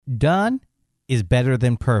Done is better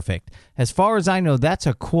than perfect. As far as I know, that's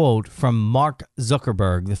a quote from Mark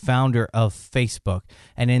Zuckerberg, the founder of Facebook.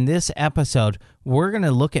 And in this episode, we're going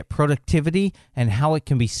to look at productivity and how it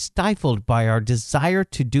can be stifled by our desire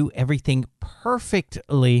to do everything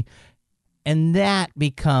perfectly. And that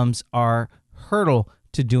becomes our hurdle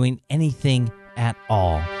to doing anything at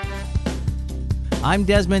all. I'm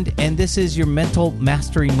Desmond, and this is your Mental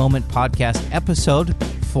Mastery Moment podcast, episode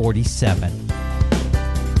 47.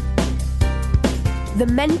 The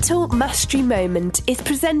Mental Mastery Moment is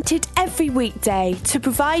presented every weekday to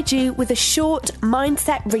provide you with a short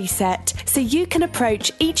mindset reset so you can approach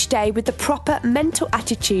each day with the proper mental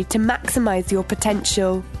attitude to maximize your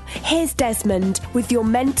potential. Here's Desmond with your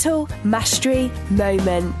Mental Mastery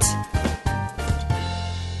Moment.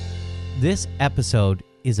 This episode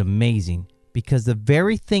is amazing because the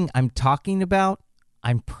very thing I'm talking about,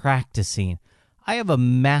 I'm practicing. I have a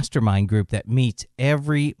mastermind group that meets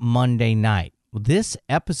every Monday night. Well, this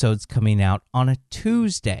episode's coming out on a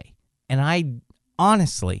Tuesday, and I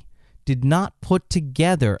honestly did not put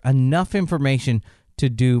together enough information to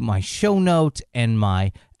do my show notes and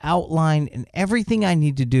my outline and everything I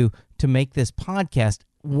need to do to make this podcast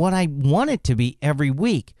what I want it to be every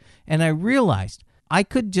week. And I realized I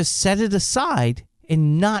could just set it aside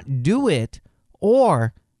and not do it,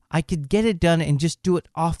 or I could get it done and just do it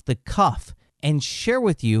off the cuff and share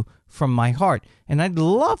with you from my heart. And I'd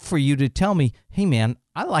love for you to tell me, hey man,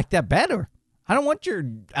 I like that better. I don't want your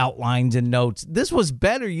outlines and notes. This was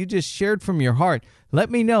better. You just shared from your heart. Let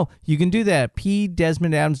me know. You can do that at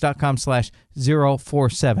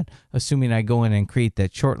pdesmondadams.com/047, assuming I go in and create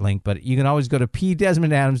that short link. But you can always go to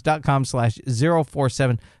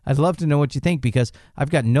pdesmondadams.com/047. I'd love to know what you think because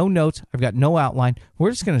I've got no notes. I've got no outline.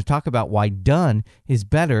 We're just going to talk about why done is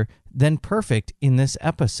better than perfect in this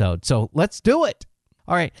episode. So let's do it.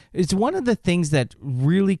 All right, it's one of the things that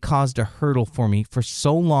really caused a hurdle for me for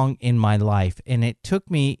so long in my life, and it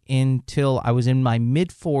took me until I was in my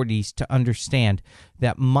mid-40s to understand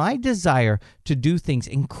that my desire to do things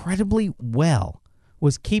incredibly well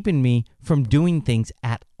was keeping me from doing things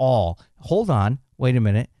at all. Hold on, wait a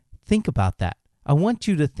minute, think about that. I want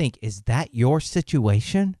you to think, is that your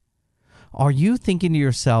situation? Are you thinking to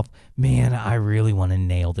yourself, man, I really want to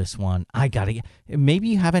nail this one. Maybe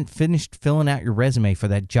you haven't finished filling out your resume for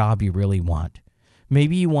that job you really want.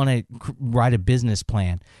 Maybe you want to write a business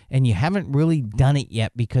plan and you haven't really done it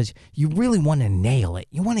yet because you really want to nail it.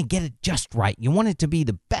 You want to get it just right. You want it to be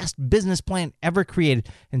the best business plan ever created,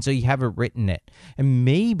 and so you haven't written it. And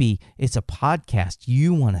maybe it's a podcast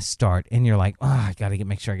you want to start and you're like, I got to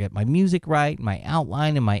make sure I get my music right, my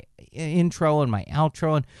outline and my intro and my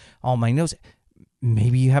outro and all my notes.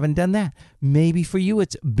 Maybe you haven't done that. Maybe for you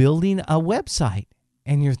it's building a website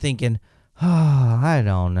and you're thinking, I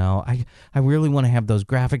don't know. I really want to have those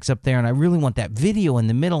graphics up there and I really want that video in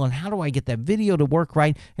the middle, and how do I get that video to work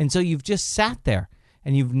right? And so you've just sat there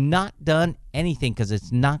and you've not done anything because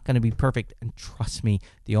it's not going to be perfect. And trust me,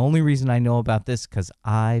 the only reason I know about this is because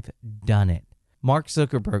I've done it. Mark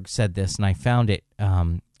Zuckerberg said this, and I found it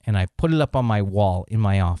and I put it up on my wall in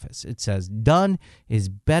my office. It says, done is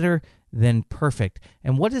better than perfect.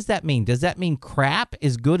 And what does that mean? Does that mean crap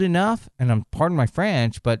is good enough? And pardon my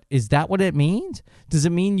French, but is that what it means? Does it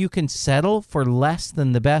mean you can settle for less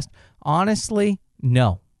than the best? Honestly,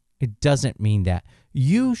 no, it doesn't mean that.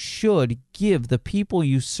 You should give the people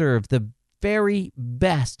you serve the very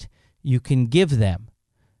best you can give them.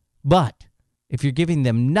 But if you're giving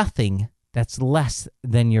them nothing, that's less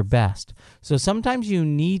than your best. So sometimes you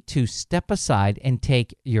need to step aside and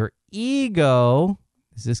take your ego,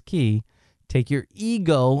 this is key, take your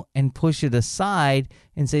ego and push it aside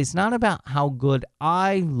and say, it's not about how good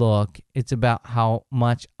I look, it's about how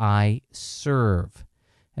much I serve.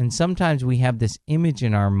 And sometimes we have this image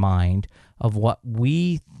in our mind of what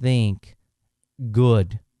we think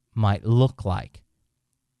good might look like.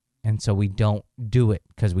 And so we don't do it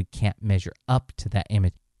because we can't measure up to that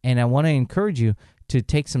image. And I want to encourage you to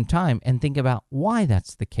take some time and think about why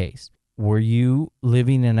that's the case. Were you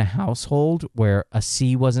living in a household where a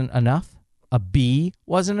C wasn't enough? A B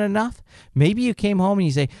wasn't enough? Maybe you came home and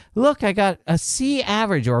you say, look, I got a C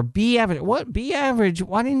average or a B average. What? B average?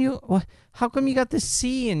 Why didn't you? How come you got the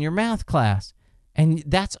C in your math class? And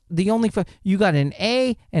that's the only, you got an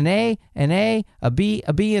A, an A, an A, a B,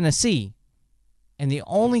 and a C. And the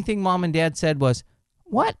only thing mom and dad said was,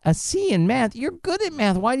 what? A C in math? You're good at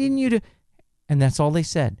math. Why didn't you do? And that's all they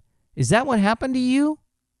said. Is that what happened to you?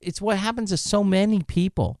 It's what happens to so many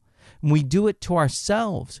people. And we do it to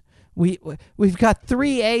ourselves. We've got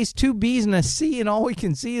 3 A's, 2 B's, and a C, and all we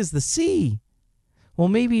can see is the C. Well,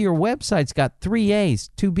 maybe your website's got 3 A's,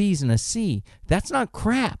 2 B's, and a C. That's not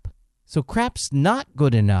crap. So crap's not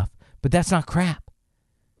good enough, but that's not crap.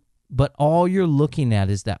 But all you're looking at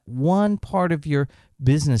is that one part of your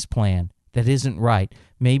business plan that isn't right.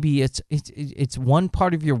 Maybe it's one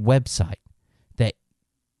part of your website that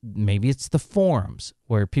maybe it's the forums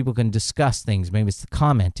where people can discuss things. Maybe it's the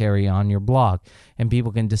comment area on your blog and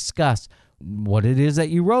people can discuss what it is that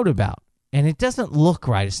you wrote about. And it doesn't look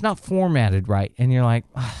right. It's not formatted right. And you're like,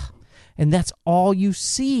 ugh. And that's all you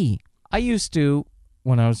see. I used to,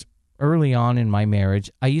 when I was early on in my marriage,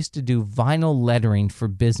 I used to do vinyl lettering for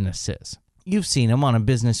businesses. You've seen them on a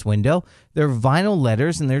business window. They're vinyl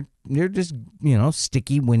letters, and they're just,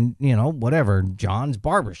 sticky when, whatever, John's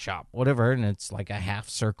Barbershop, whatever, and it's like a half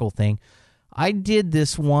circle thing. I did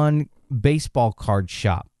this one baseball card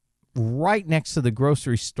shop right next to the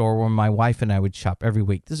grocery store where my wife and I would shop every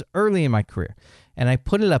week. This is early in my career. And I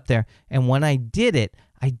put it up there, and when I did it,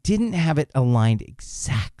 I didn't have it aligned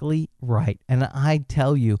exactly right. And I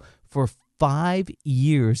tell you, for 5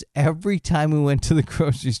 years, every time we went to the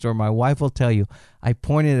grocery store, my wife will tell you, I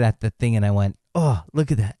pointed at the thing and I went, oh, look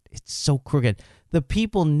at that. It's so crooked. The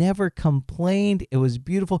people never complained. It was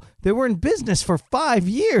beautiful. They were in business for 5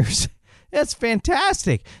 years. That's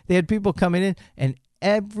fantastic. They had people coming in, and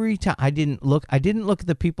every time I didn't look at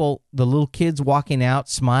the people, the little kids walking out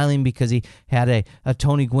smiling because he had a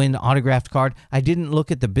Tony Gwynn autographed card. I didn't look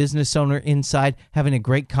at the business owner inside having a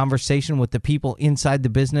great conversation with the people inside the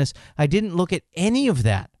business. I didn't look at any of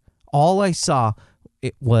that. All I saw,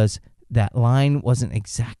 it was that line wasn't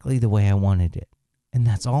exactly the way I wanted it. And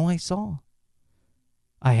that's all I saw.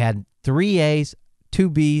 I had 3 A's, 2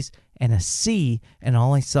 B's, and a C, and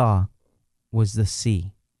all I saw was the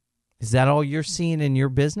C. Is that all you're seeing in your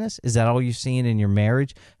business? Is that all you're seeing in your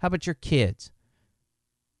marriage? How about your kids?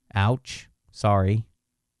 Ouch. Sorry.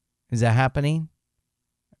 Is that happening?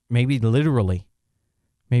 Maybe literally.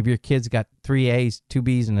 Maybe your kids got 3 A's, 2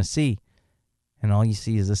 B's, and a C, and all you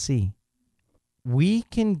see is a C. We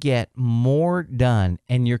can get more done,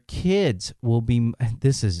 and your kids will be...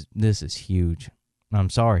 This is huge. I'm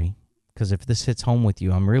sorry, because if this hits home with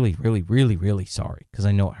you, I'm really, really, really, really sorry, because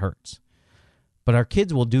I know it hurts. But our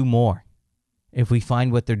kids will do more if we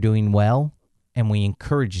find what they're doing well and we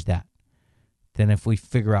encourage that than if we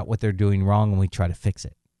figure out what they're doing wrong and we try to fix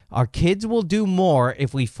it. Our kids will do more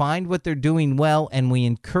if we find what they're doing well and we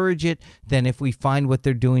encourage it than if we find what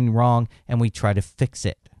they're doing wrong and we try to fix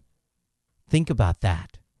it. Think about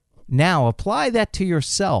that. Now apply that to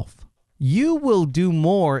yourself. You will do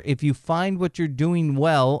more if you find what you're doing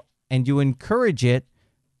well and you encourage it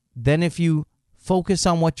than if you focus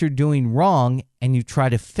on what you're doing wrong and you try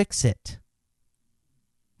to fix it.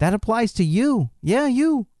 That applies to you. Yeah,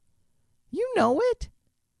 you. You know it.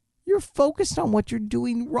 You're focused on what you're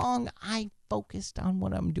doing wrong. I focused on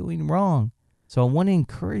what I'm doing wrong. So I want to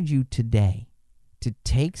encourage you today to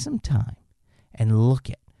take some time and look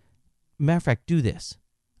at. Matter of fact, do this.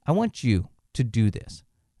 I want you to do this.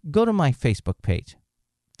 Go to my Facebook page,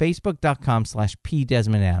 facebook.com/P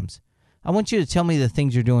Desmond Adams. I want you to tell me the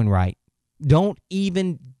things you're doing right. Don't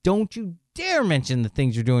you dare mention the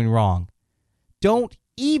things you're doing wrong. Don't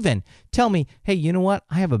even tell me, hey, you know what?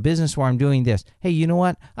 I have a business where I'm doing this. Hey, you know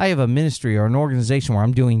what? I have a ministry or an organization where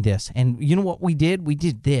I'm doing this. And you know what we did? We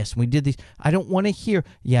did this. We did this. I don't want to hear,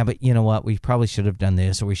 yeah, but you know what? We probably should have done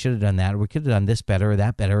this, or we should have done that, or we could have done this better or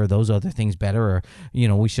that better, or those other things better, or,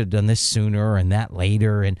 we should have done this sooner and that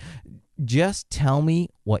later. And just tell me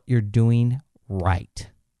what you're doing right.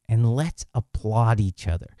 And let's applaud each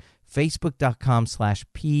other.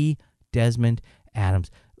 Facebook.com/P Desmond Adams.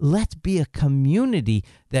 Let's be a community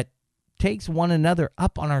that takes one another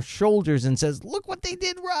up on our shoulders and says, look what they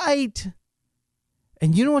did right.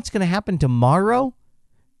 And you know what's going to happen tomorrow?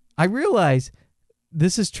 I realize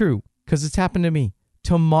this is true because it's happened to me.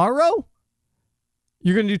 Tomorrow,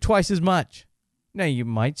 you're going to do twice as much. Now, you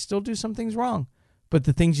might still do some things wrong, but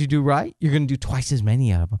the things you do right, you're going to do twice as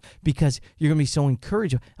many of them because you're going to be so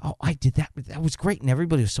encouraged. Oh, I did that. That was great. And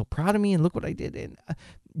everybody was so proud of me. And look what I did. And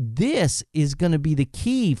this is going to be the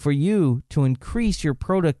key for you to increase your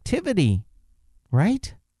productivity,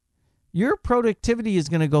 right? Your productivity is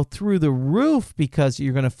going to go through the roof because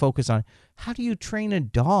you're going to focus on how do you train a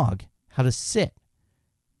dog how to sit?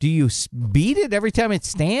 Do you beat it every time it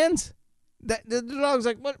stands? The dog's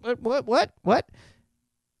like, what?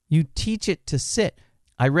 You teach it to sit.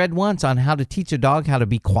 I read once on how to teach a dog how to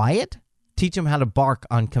be quiet. Teach them how to bark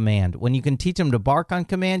on command. When you can teach them to bark on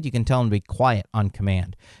command, you can tell them to be quiet on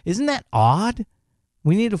command. Isn't that odd?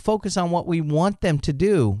 We need to focus on what we want them to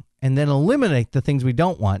do and then eliminate the things we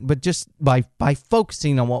don't want, but just by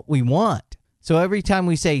focusing on what we want. So every time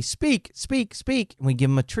we say, speak, and we give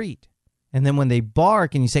them a treat. And then when they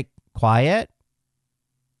bark and you say, quiet,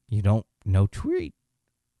 no treat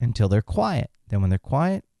until they're quiet. Then when they're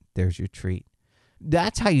quiet, there's your treat.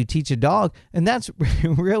 That's how you teach a dog, and that's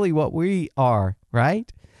really what we are,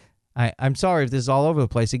 right? I'm sorry if this is all over the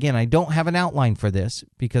place. Again, I don't have an outline for this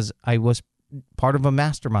because I was part of a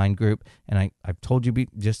mastermind group, and I've told you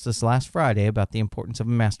just this last Friday about the importance of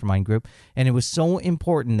a mastermind group, and it was so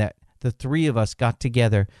important that the three of us got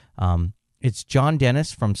together. It's John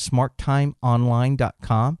Dennis from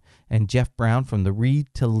smarttimeonline.com and Jeff Brown from the Read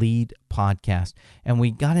to Lead podcast. And we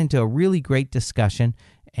got into a really great discussion,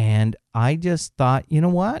 and I just thought, you know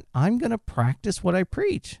what? I'm going to practice what I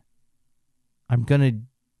preach. I'm going to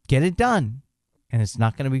get it done, and it's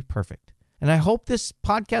not going to be perfect. And I hope this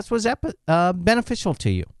podcast was beneficial to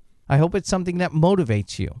you. I hope it's something that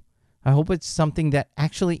motivates you. I hope it's something that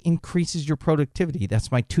actually increases your productivity.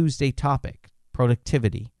 That's my Tuesday topic,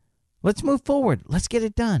 productivity. Let's move forward. Let's get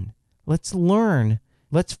it done. Let's learn.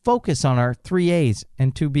 Let's focus on our 3 A's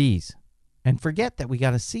and 2 B's and forget that we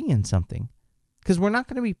got a C in something, because we're not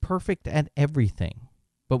going to be perfect at everything,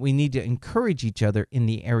 but we need to encourage each other in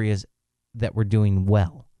the areas that we're doing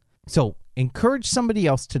well. So encourage somebody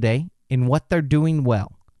else today in what they're doing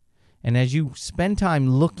well. And as you spend time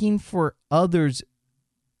looking for others'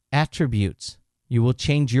 attributes, you will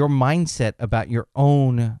change your mindset about your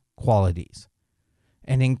own qualities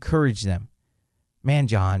and encourage them. Man,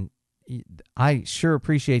 John, I sure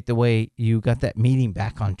appreciate the way you got that meeting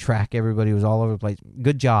back on track. Everybody was all over the place.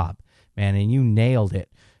 Good job, man, and you nailed it.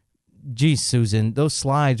 Geez, Susan, those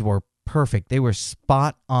slides were perfect. They were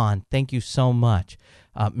spot on. Thank you so much.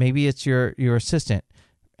 Maybe it's your assistant.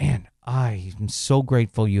 Man, I am so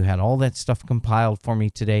grateful you had all that stuff compiled for me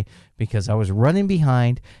today, because I was running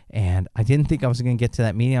behind and I didn't think I was going to get to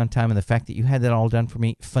that meeting on time. And the fact that you had that all done for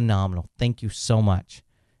me, phenomenal. Thank you so much.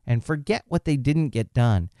 And forget what they didn't get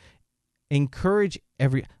done. Encourage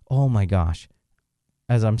oh my gosh.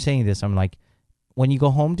 As I'm saying this, I'm like, when you go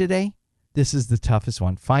home today, this is the toughest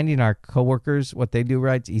one. Finding our coworkers, what they do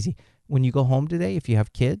right, it's easy. When you go home today, if you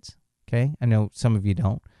have kids, okay, I know some of you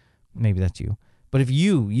don't. Maybe that's you. But if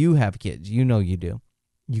you have kids, you know you do.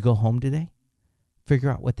 You go home today, figure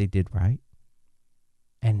out what they did right,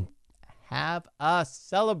 and have a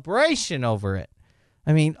celebration over it.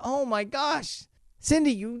 I mean, oh my gosh,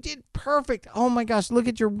 Cindy, you did perfect. Oh my gosh, look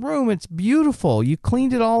at your room. It's beautiful. You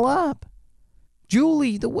cleaned it all up.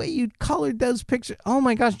 Julie, the way you colored those pictures. Oh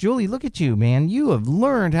my gosh, Julie, look at you, man. You have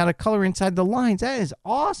learned how to color inside the lines. That is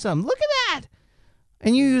awesome. Look at that.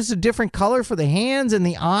 And you use a different color for the hands, and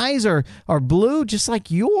the eyes are blue, just like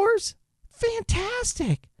yours.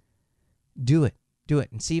 Fantastic. Do it,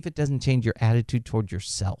 and see if it doesn't change your attitude toward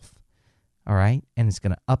yourself. All right? And it's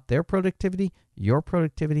going to up their productivity, your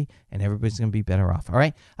productivity, and everybody's going to be better off. All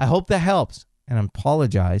right? I hope that helps. And I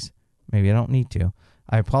apologize. Maybe I don't need to.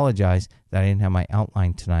 I apologize that I didn't have my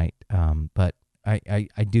outline tonight. But I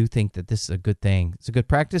do think that this is a good thing. It's a good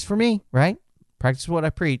practice for me, right? Practice what I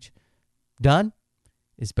preach. Done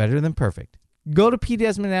is better than perfect. Go to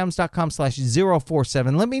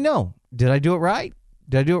pdesmondadams.com/047. Let me know. Did I do it right?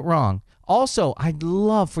 Did I do it wrong? Also, I'd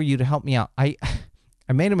love for you to help me out. I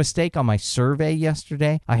made a mistake on my survey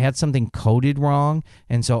yesterday. I had something coded wrong,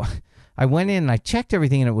 and so I went in and I checked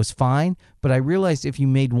everything and it was fine, but I realized if you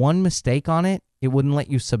made one mistake on it, it wouldn't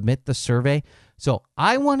let you submit the survey. So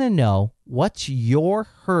I want to know, what's your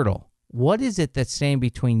hurdle? What is it that's standing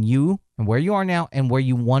between you and where you are now and where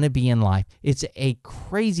you want to be in life? It's a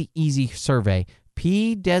crazy easy survey.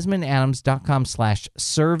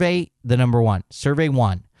 pdesmondadams.com/survey, the number 1, survey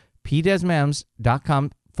 1.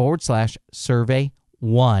 pdesmondadams.com/survey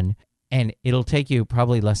 1. And it'll take you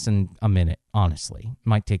probably less than a minute, honestly. It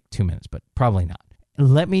might take 2 minutes, but probably not.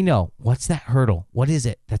 Let me know, what's that hurdle? What is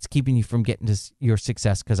it that's keeping you from getting to your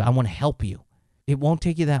success? Because I want to help you. It won't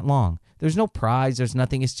take you that long. There's no prize. There's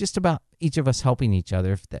nothing. It's just about each of us helping each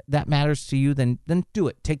other. If that matters to you, then do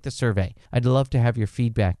it. Take the survey. I'd love to have your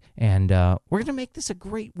feedback. And we're going to make this a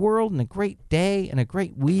great world and a great day and a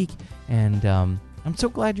great week. And I'm so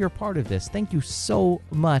glad you're a part of this. Thank you so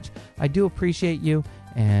much. I do appreciate you.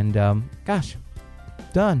 And gosh,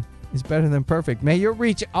 done is better than perfect. May your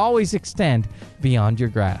reach always extend beyond your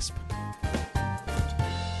grasp.